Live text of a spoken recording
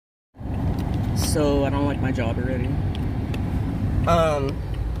So I don't like my job already.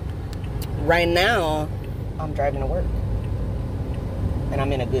 Right now, I'm driving to work. And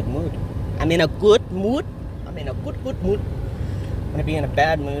I'm in a good mood. I'm in a good mood. I'm in a good mood. I'm gonna be in a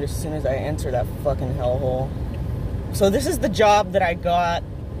bad mood as soon as I enter that fucking hellhole. So this is the job that I got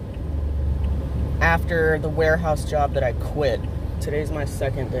after the warehouse job that I quit. Today's my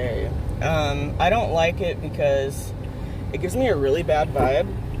second day. I don't like it because it gives me a really bad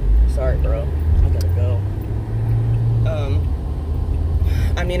vibe. Sorry, bro. I gotta go.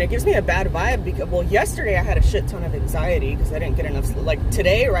 I mean, it gives me a bad vibe because, well, yesterday I had a shit ton of anxiety because I didn't get enough sleep. Like,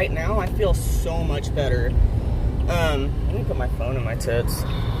 today, right now, I feel so much better. Let me put my phone in my tits.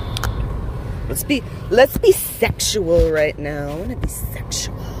 Let's be sexual right now. I want to be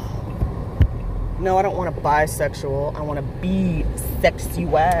sexual. No, I don't want to bisexual. I want to be sexual.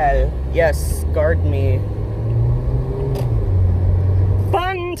 Yes, guard me.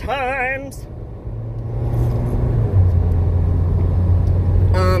 Fun times.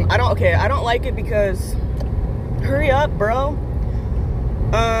 I don't like it because, hurry up, bro.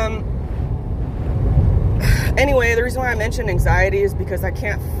 Anyway, the reason why I mentioned anxiety is because I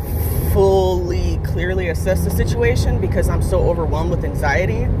can't fully, clearly assess the situation because I'm so overwhelmed with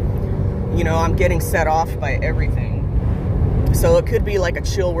anxiety. You know, I'm getting set off by everything. So it could be like a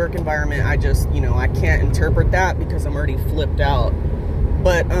chill work environment. I just, you know, I can't interpret that because I'm already flipped out.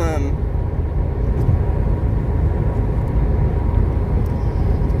 But,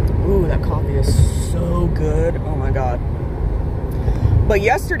 ooh, that coffee is so good. Oh my God. But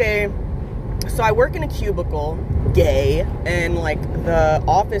yesterday, so I work in a cubicle, gay, and like the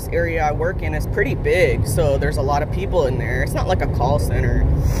office area I work in is pretty big. So there's a lot of people in there. It's not like a call center,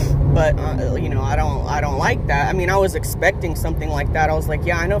 but you know, I don't like that. I mean, I was expecting something like that. I was like,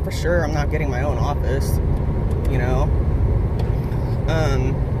 yeah, I know for sure I'm not getting my own office, you know?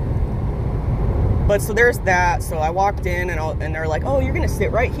 But so there's that. So I walked in and they're like, oh, you're gonna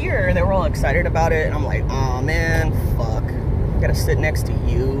sit right here. And they were all excited about it. And I'm like, oh man, fuck. I gotta sit next to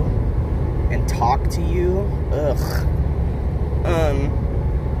you and talk to you. Ugh.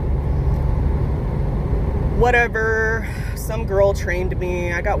 Whatever. Some girl trained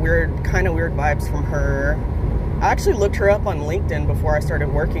me. I got kind of weird vibes from her. I actually looked her up on LinkedIn before I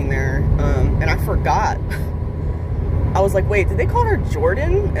started working there. And I forgot. I was like, wait, did they call her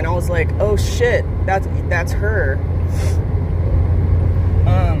Jordan? And I was like, oh shit, that's her.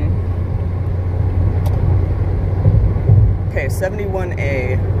 Okay,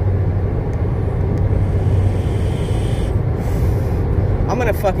 71A. I'm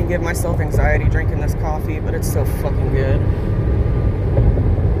gonna fucking give myself anxiety drinking this coffee, but it's so fucking good.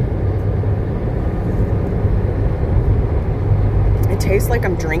 It tastes like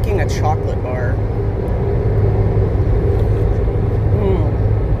I'm drinking a chocolate bar.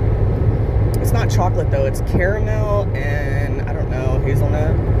 It's not chocolate though, it's caramel and I don't know,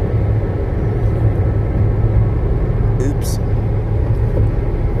 hazelnut. Oops.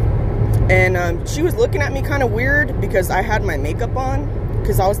 And she was looking at me kind of weird because I had my makeup on.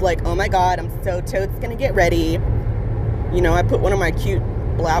 Because I was like, oh my God, I'm so totes gonna get ready. You know, I put one of my cute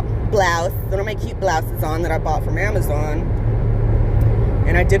blouses on that I bought from Amazon.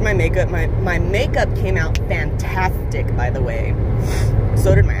 And I did my makeup. My makeup came out fantastic, by the way.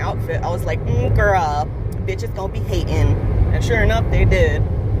 So did my outfit. I was like, girl, bitches gonna be hating. And sure enough, they did.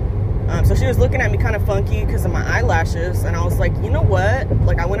 So she was looking at me kind of funky because of my eyelashes. And I was like, you know what?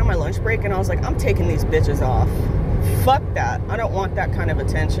 Like, I went on my lunch break and I was like, I'm taking these bitches off. Fuck that. I don't want that kind of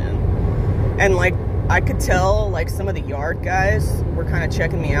attention. And like, I could tell like some of the yard guys were kind of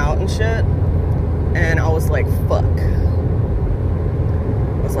checking me out and shit. And I was like, fuck.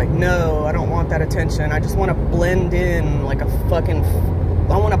 I was like, no, I don't want that attention. I just want to blend in like a fucking...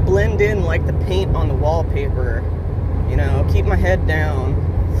 I want to blend in like the paint on the wallpaper. You know, keep my head down.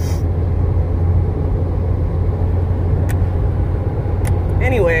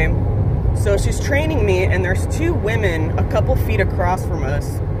 Anyway, so she's training me and there's two women a couple feet across from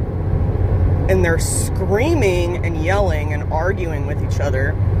us. And they're screaming and yelling and arguing with each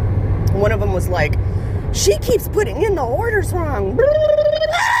other. One of them was like, she keeps putting in the orders wrong.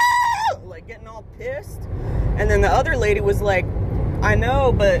 Like getting all pissed. And then the other lady was like, I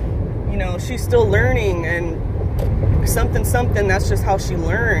know, but you know, she's still learning and something, that's just how she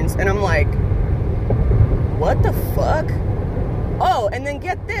learns. And I'm like, what the fuck? Oh, and then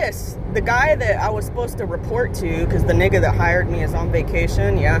get this. The guy that I was supposed to report to, because the nigga that hired me is on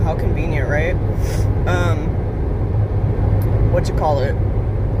vacation. Yeah, how convenient, right? What you call it?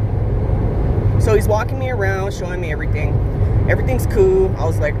 So he's walking me around, showing me everything. Everything's cool. I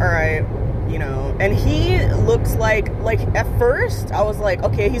was like, all right, you know, and he looks like at first I was like,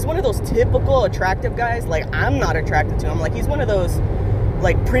 okay, he's one of those typical attractive guys. Like, I'm not attracted to him. Like, he's one of those,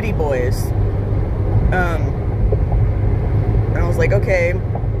 like, pretty boys. And I was like, okay.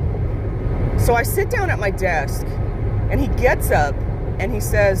 So I sit down at my desk, and he gets up, and he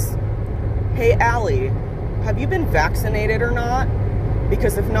says, hey, Allie, have you been vaccinated or not?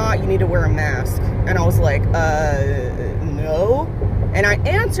 Because if not, you need to wear a mask. And I was like, no. And I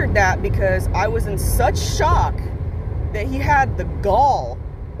answered that because I was in such shock that he had the gall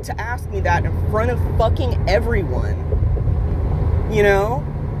to ask me that in front of fucking everyone. You know?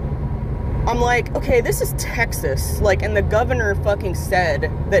 I'm like, okay, this is Texas. Like, and the governor fucking said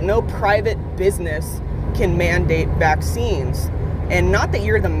that no private business can mandate vaccines. And not that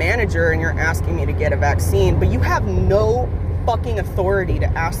you're the manager and you're asking me to get a vaccine, but you have no fucking authority to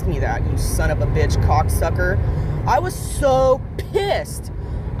ask me that, you son of a bitch cocksucker. I was so pissed.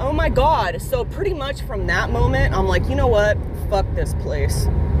 Oh my God. So pretty much from that moment, I'm like, you know what? Fuck this place.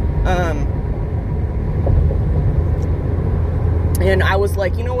 And I was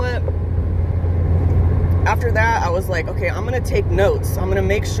like, you know what? After that, I was like, okay, I'm going to take notes. I'm going to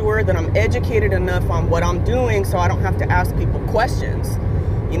make sure that I'm educated enough on what I'm doing so I don't have to ask people questions,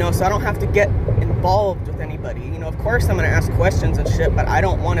 you know, so I don't have to get involved with anybody. You know, of course I'm going to ask questions and shit, but I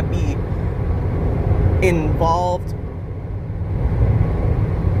don't want to be involved.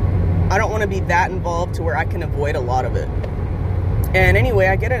 I don't want to be that involved to where I can avoid a lot of it. And anyway,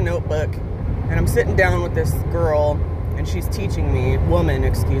 I get a notebook, and I'm sitting down with this girl, and she's teaching me,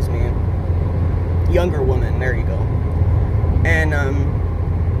 younger woman, there you go. And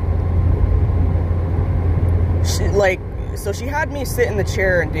so she had me sit in the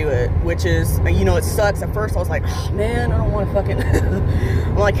chair and do it, which is, you know, it sucks. At first I was like, oh man, I don't want to fucking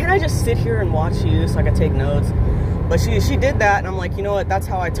I'm like, can I just sit here and watch you so I can take notes? But she did that, and I'm like, you know what, that's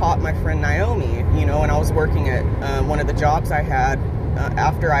how I taught my friend Naomi, you know, when I was working at one of the jobs I had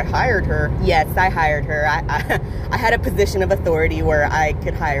after I hired her. Yes, I hired her. I had a position of authority where I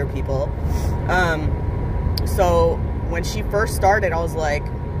could hire people. So when she first started, I was like,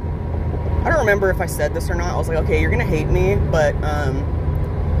 I don't remember if I said this or not. I was like, okay, you're going to hate me, but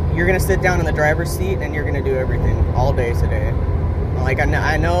you're going to sit down in the driver's seat and you're going to do everything all day today. I'm like,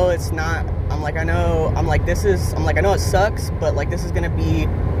 I know it's not, I know it sucks, but like, this is going to be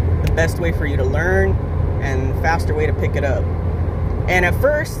the best way for you to learn and faster way to pick it up. And at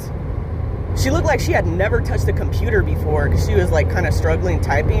first, she looked like she had never touched a computer before because she was like kind of struggling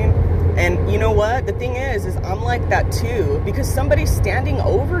typing. And you know what? The thing is I'm like that too, because somebody's standing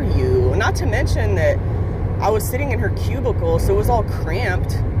over you. Not to mention that I was sitting in her cubicle, so it was all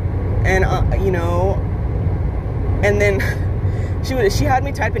cramped. And, you know, and then she had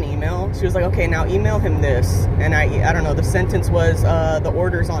me type an email. She was like, okay, now email him this. And I don't know, the sentence was, the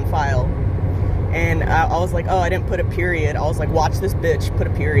order's on file. And I was like, oh, I didn't put a period. I was like, watch this bitch put a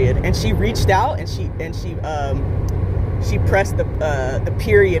period. And she reached out and she pressed the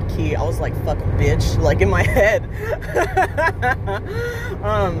period key. I was like, fuck a bitch, like in my head.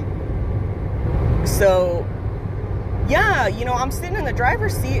 So yeah, you know, I'm sitting in the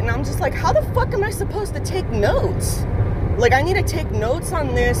driver's seat and I'm just like, how the fuck am I supposed to take notes? Like, I need to take notes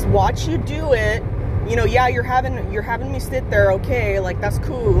on this, watch you do it. You know, yeah, you're having me sit there, okay, like that's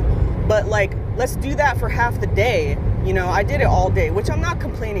cool. But like, let's do that for half the day. You know, I did it all day, which I'm not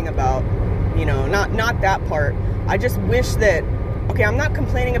complaining about, you know, not that part. I just wish that, okay, I'm not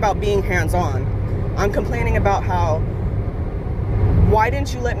complaining about being hands-on. I'm complaining about how, why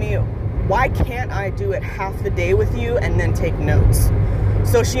can't I do it half the day with you and then take notes?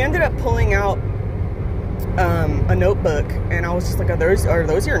 So she ended up pulling out a notebook, and I was just like, are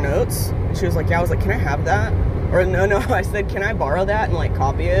those your notes? And she was like, yeah. I was like, can I have that? Or no, I said, can I borrow that and like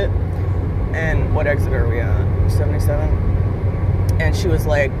copy it? And what exit are we at? 77? And she was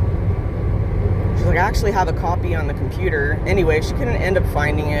like, I actually have a copy on the computer. Anyway, she couldn't end up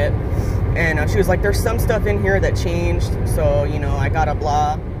finding it. And she was like, there's some stuff in here that changed. So, you know, I got a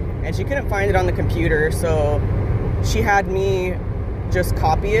blah. And she couldn't find it on the computer. So she had me just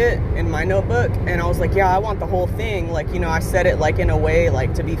copy it in my notebook. And I was like, yeah, I want the whole thing. Like, you know, I said it like in a way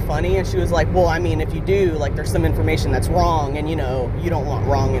like to be funny. And she was like, well, I mean, if you do, like, there's some information that's wrong. And, you know, you don't want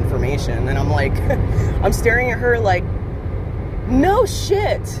wrong information. And I'm like, I'm staring at her like, no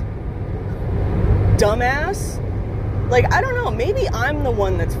shit, dumbass. Like, I don't know, maybe I'm the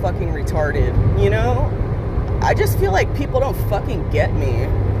one that's fucking retarded, you know? I just feel like people don't fucking get me.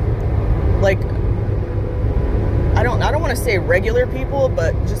 Like, I don't want to say regular people,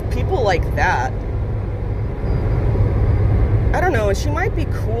 but just people like that. I don't know, and she might be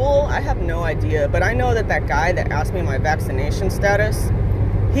cool, I have no idea, but I know that guy that asked me my vaccination status,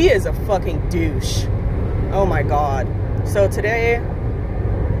 He is a fucking douche. Oh my God. So today,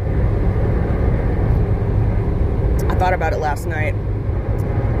 I thought about it last night.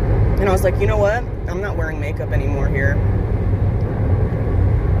 And I was like, you know what? I'm not wearing makeup anymore here.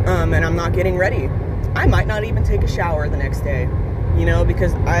 And I'm not getting ready. I might not even take a shower the next day. You know,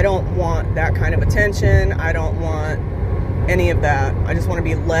 because I don't want that kind of attention. I don't want any of that. I just want to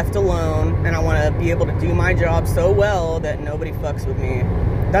be left alone, and I want to be able to do my job so well that nobody fucks with me.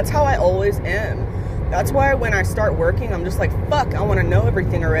 That's how I always am. That's why when I start working, I'm just like, fuck, I want to know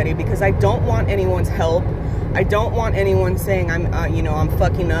everything already, because I don't want anyone's help. I don't want anyone saying I'm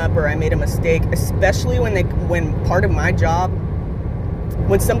fucking up or I made a mistake, especially when part of my job,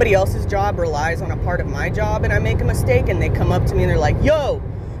 when somebody else's job relies on a part of my job and I make a mistake and they come up to me and they're like, yo,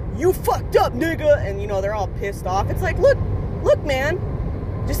 you fucked up, nigga. And, you know, they're all pissed off. It's like, look, man,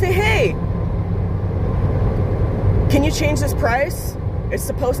 just say, hey, can you change this price? It's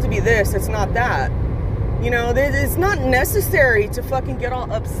supposed to be this. It's not that. You know, it's not necessary to fucking get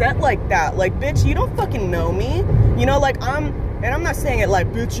all upset like that. Like, bitch, you don't fucking know me. You know, like, and I'm not saying it like,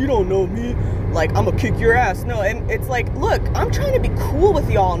 bitch, you don't know me. Like, I'm gonna kick your ass. No, and it's like, look, I'm trying to be cool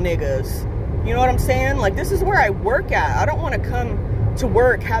with y'all niggas. You know what I'm saying? Like, this is where I work at. I don't want to come to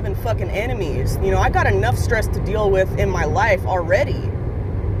work having fucking enemies. You know, I got enough stress to deal with in my life already.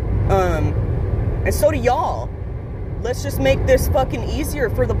 And so do y'all. Let's just make this fucking easier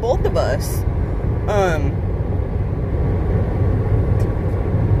for the both of us.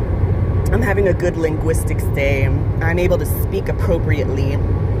 I'm having a good linguistics day. I'm able to speak appropriately.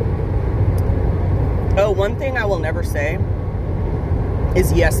 Oh, one thing I will never say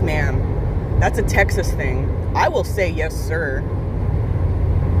is yes, ma'am. That's a Texas thing. I will say yes, sir,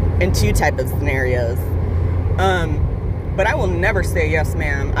 in 2 types of scenarios. But I will never say yes,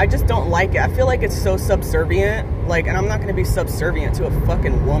 ma'am. I just don't like it. I feel like it's so subservient. Like, and I'm not going to be subservient to a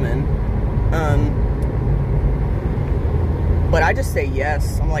fucking woman. But I just say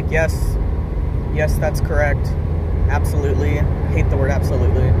yes. I'm like, yes, that's correct. Absolutely. I hate the word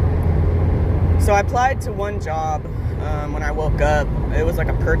absolutely. So I applied to one job when I woke up. It was like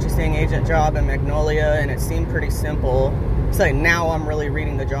a purchasing agent job in Magnolia, and it seemed pretty simple. It's like now I'm really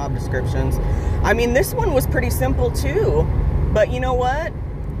reading the job descriptions. I mean, this one was pretty simple too. But you know what?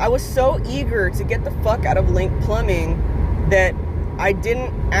 I was so eager to get the fuck out of Link Plumbing that I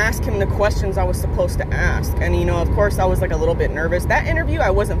didn't ask him the questions I was supposed to ask. And, you know, of course, I was like a little bit nervous. That interview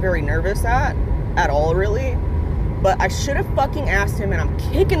I wasn't very nervous at all, really. But I should have fucking asked him, and I'm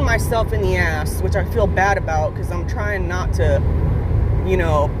kicking myself in the ass, which I feel bad about because I'm trying not to, you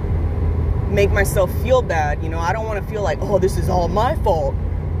know, make myself feel bad. You know, I don't want to feel like, oh, this is all my fault.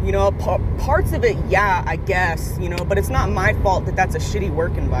 You know, parts of it, yeah, I guess, you know, but it's not my fault that that's a shitty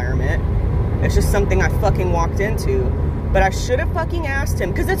work environment. It's just something I fucking walked into. But I should have fucking asked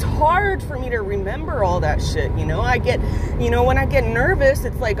him, because it's hard for me to remember all that shit, you know? When I get nervous,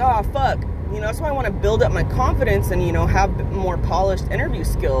 it's like, oh, fuck. You know, that's why I want to build up my confidence and, you know, have more polished interview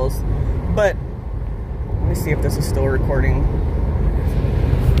skills. But, let me see if this is still recording.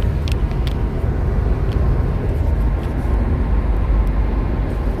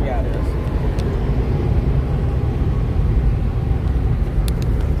 Yeah, it is.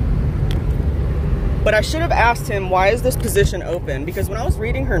 But I should have asked him, why is this position open? Because when I was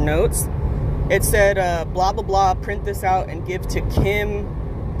reading her notes, it said, blah, blah, blah, print this out and give to Kim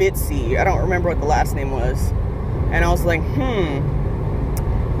Bitsy. I don't remember what the last name was. And I was like,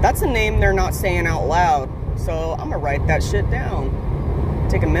 that's a name they're not saying out loud. So I'm going to write that shit down.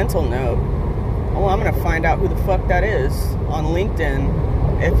 Take a mental note. Well, I'm going to find out who the fuck that is on LinkedIn,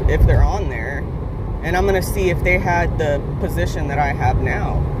 if they're on there. And I'm going to see if they had the position that I have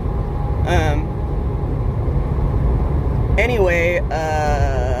now. Anyway,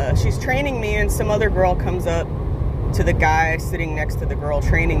 she's training me, and some other girl comes up to the guy sitting next to the girl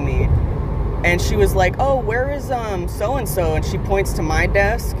training me, and she was like, oh, where is so-and-so? And she points to my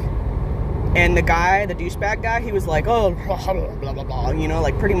desk, and the guy, the douchebag guy, he was like, oh, blah, blah, blah, blah, you know,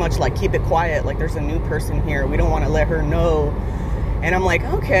 like pretty much like, keep it quiet, like there's a new person here, we don't want to let her know. And I'm like,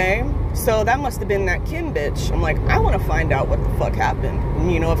 okay, so that must have been that Kim bitch. I'm like, I want to find out what the fuck happened.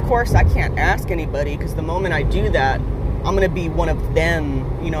 And, you know, of course I can't ask anybody, because the moment I do that, I'm going to be one of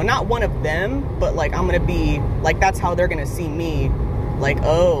them, you know, not one of them, but like, I'm going to be, like, that's how they're going to see me. Like,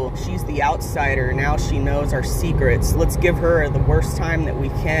 oh, she's the outsider. Now she knows our secrets. Let's give her the worst time that we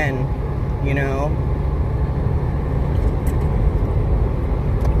can, you know.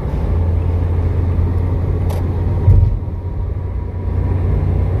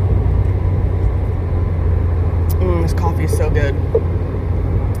 This coffee is so good.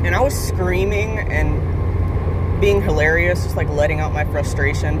 And I was screaming and being hilarious, just like letting out my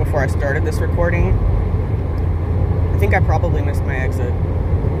frustration before I started this recording. I think I probably missed my exit.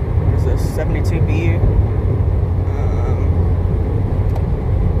 What is this? 72B?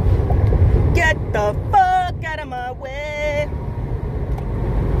 Get the fuck out of my way.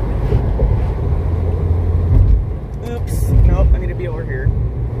 Oops. Nope, I need to be over here.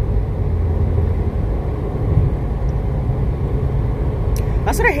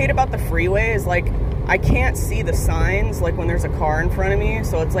 That's what I hate about the freeway, is like I can't see the signs like when there's a car in front of me,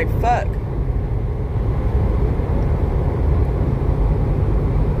 so it's like fuck.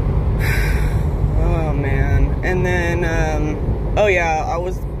 Oh man. And then oh yeah, I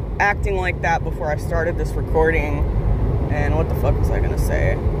was acting like that before I started this recording, and what the fuck was I gonna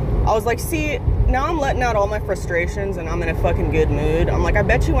say? I was like, see, now I'm letting out all my frustrations and I'm in a fucking good mood. I'm like, I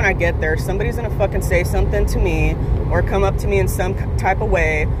bet you when I get there, somebody's gonna fucking say something to me or come up to me in some type of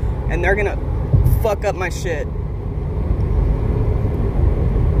way, and they're gonna fuck up my shit.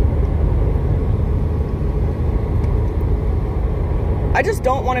 I just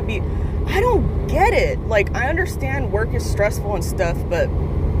don't want to be, I don't get it. Like, I understand work is stressful and stuff, but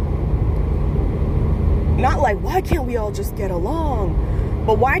not like, why can't we all just get along?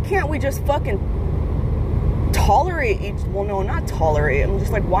 But why can't we just fucking tolerate each, well, no, not tolerate. I'm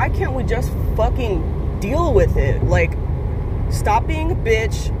just like, why can't we just fucking deal with it? Like, stop being a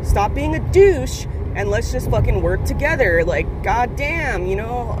bitch, stop being a douche, and let's just fucking work together. Like, goddamn, you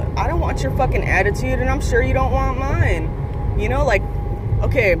know, I don't want your fucking attitude, and I'm sure you don't want mine. You know, like,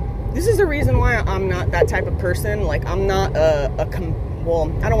 okay, this is the reason why I'm not that type of person. Like, I'm not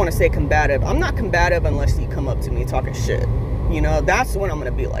well, I don't want to say combative. I'm not combative unless you come up to me talking shit. You know, that's when I'm going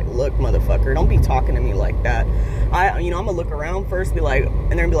to be like, look, motherfucker, don't be talking to me like that. I'm going to look around first, be like,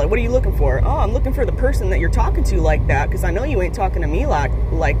 and then be like, what are you looking for? Oh, I'm looking for the person that you're talking to like that, because I know you ain't talking to me like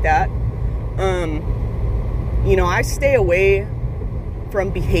that. You know, I stay away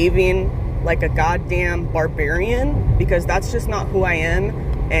from behaving like a goddamn barbarian, because that's just not who I am.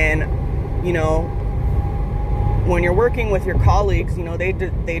 And, you know, when you're working with your colleagues, you know, they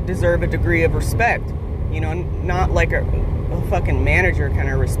deserve a degree of respect. You know, not like a fucking manager kind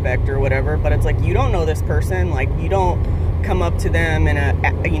of respect or whatever, but it's like, you don't know this person. Like, you don't come up to them in a,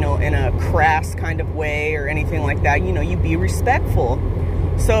 you know, in a crass kind of way or anything like that. You know, you be respectful.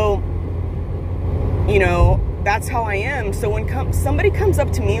 So, you know, that's how I am. So when somebody comes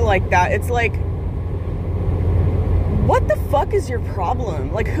up to me like that, it's like, what the fuck is your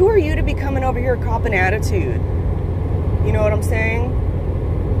problem? Like, who are you to be coming over here copping attitude? You know what I'm saying?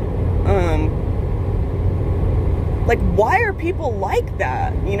 Like, why are people like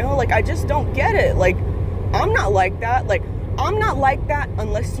that? You know, like, I just don't get it. Like, I'm not like that. Like, I'm not like that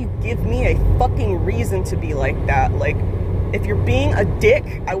unless you give me a fucking reason to be like that. Like, if you're being a dick,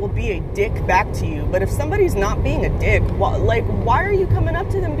 I will be a dick back to you. But if somebody's not being a dick, like, why are you coming up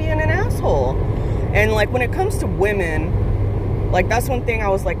to them being an asshole? And, like, when it comes to women, like, that's one thing I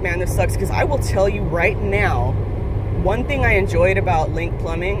was like, man, this sucks. Because I will tell you right now, one thing I enjoyed about Link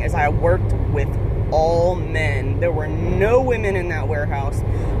Plumbing is I worked with all men. There were no women in that warehouse.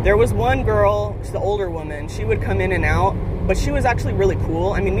 There was one girl, she's the older woman, she would come in and out, but she was actually really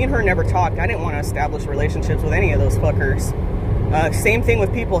cool. I mean, me and her never talked. I didn't want to establish relationships with any of those fuckers. Same thing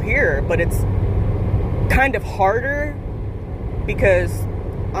with people here, but it's kind of harder because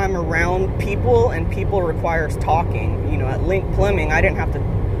I'm around people and people requires talking. You know, at Link Plumbing, I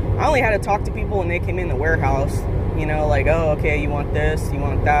only had to talk to people when they came in the warehouse. You know, like, oh, okay, you want this, you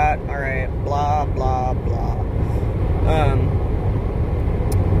want that, all right, blah, blah, blah.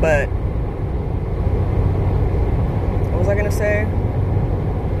 But, what was I going to say?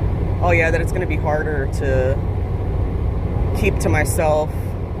 Oh, yeah, that it's going to be harder to keep to myself.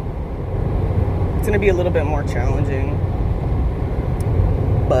 It's going to be a little bit more challenging.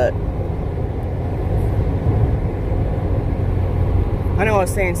 But, I know I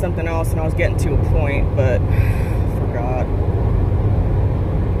was saying something else and I was getting to a point, but God.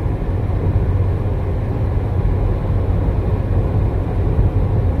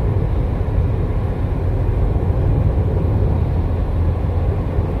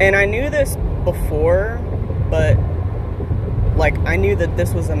 And I knew this before, but like, I knew that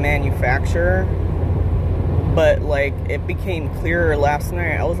this was a manufacturer, but like, it became clearer last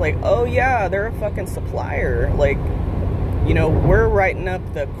night. I was like, oh yeah, they're a fucking supplier. Like, you know, we're writing up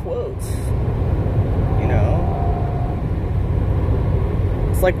the quotes, you know.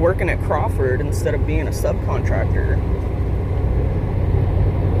 It's like working at Crawford instead of being a subcontractor.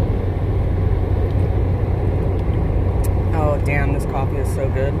 Oh, damn, this coffee is so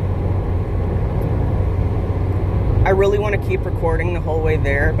good. I really want to keep recording the whole way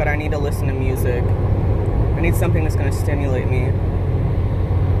there, but I need to listen to music. I need something that's going to stimulate me.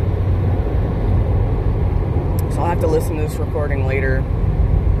 So I'll have to listen to this recording later.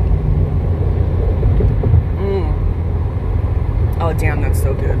 Oh, damn, that's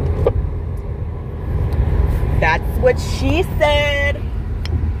so good. That's what she said.